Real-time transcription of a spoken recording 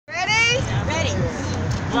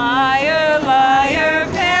Liar, liar,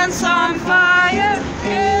 pants on fire.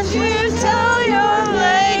 Can't you tell your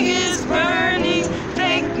leg is burning?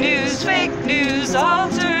 Fake news,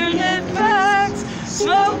 alternate facts.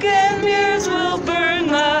 Smoke and mirrors will burn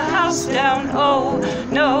the house down. Oh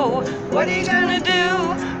no, what are you gonna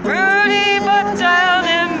do? Rudy Buck-dialed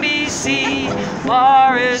NBC.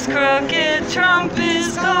 Barr is crooked, Trump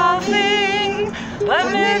is golfing. But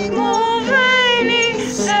Mick Mulvaney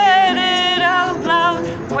said it out loud.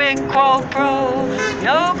 Quid quo pro,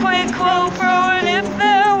 no quid quo pro. And if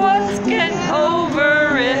there was, get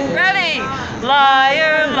over it. Ready?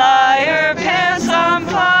 Liar, liar, pants on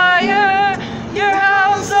fire. Your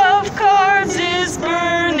house of cards is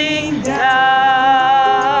burning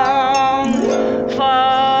down.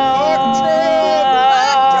 Fuck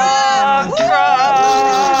Trump.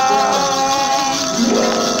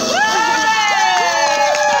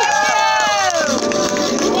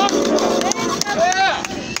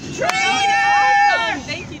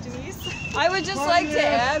 Thank you, Denise. I would just like to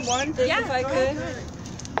add one thing if I could. Ahead.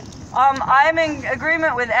 I'm in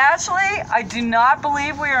agreement with Ashley. I do not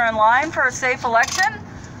believe we are in line for a safe election.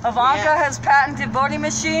 Ivanka has patented voting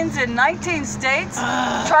machines in 19 states.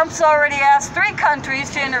 Trump's already asked 3 countries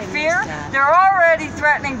to interfere. They're already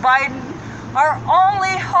threatening Biden. Our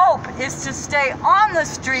only hope is to stay on the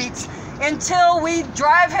streets until we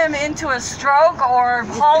drive him into a stroke or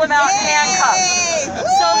haul him out in handcuffs.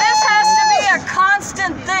 So this has to be a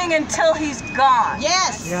constant thing until he's gone.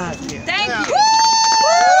 Yes. Thank you.